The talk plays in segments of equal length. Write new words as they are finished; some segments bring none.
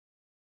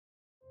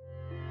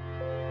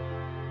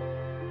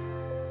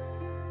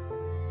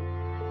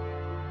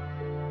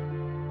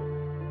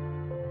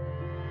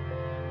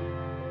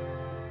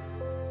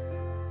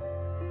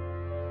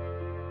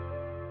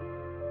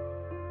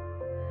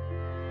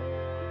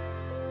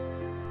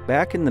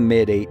Back in the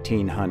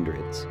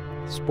mid-1800s,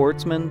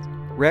 sportsmen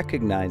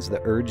recognized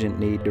the urgent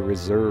need to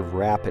reserve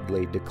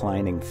rapidly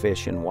declining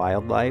fish and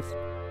wildlife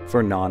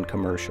for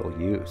non-commercial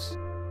use.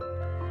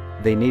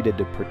 They needed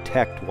to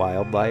protect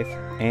wildlife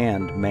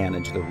and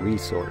manage the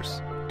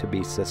resource to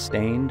be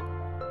sustained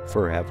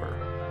forever.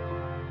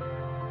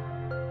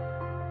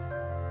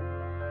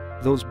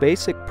 Those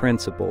basic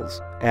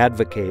principles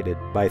advocated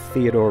by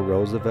Theodore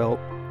Roosevelt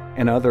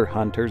and other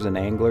hunters and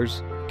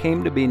anglers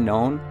came to be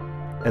known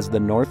as the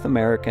North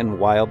American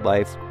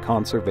Wildlife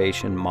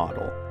Conservation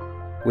Model,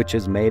 which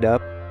is made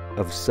up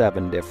of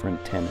 7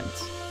 different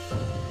tenets.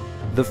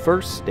 The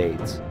first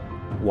states,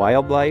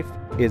 wildlife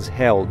is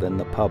held in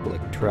the public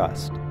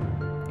trust.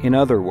 In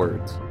other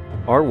words,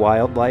 our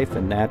wildlife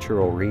and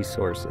natural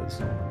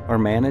resources are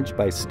managed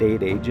by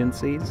state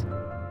agencies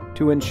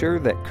to ensure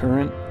that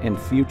current and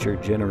future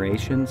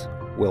generations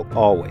will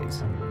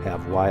always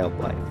have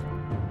wildlife.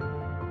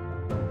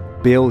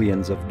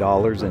 Billions of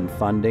dollars in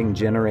funding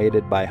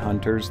generated by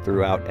hunters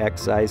throughout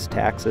excise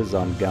taxes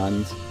on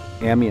guns,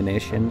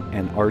 ammunition,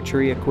 and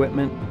archery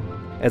equipment,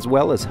 as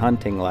well as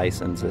hunting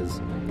licenses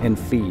and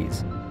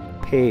fees,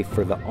 pay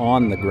for the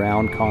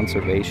on-the-ground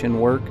conservation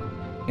work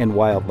and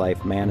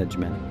wildlife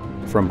management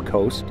from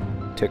coast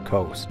to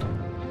coast.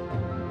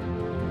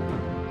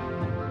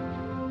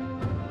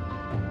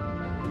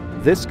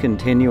 This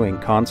continuing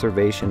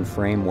conservation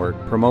framework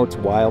promotes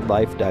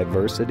wildlife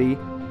diversity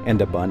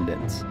and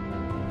abundance,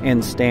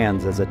 and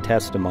stands as a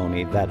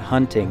testimony that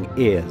hunting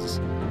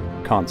is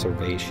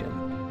conservation.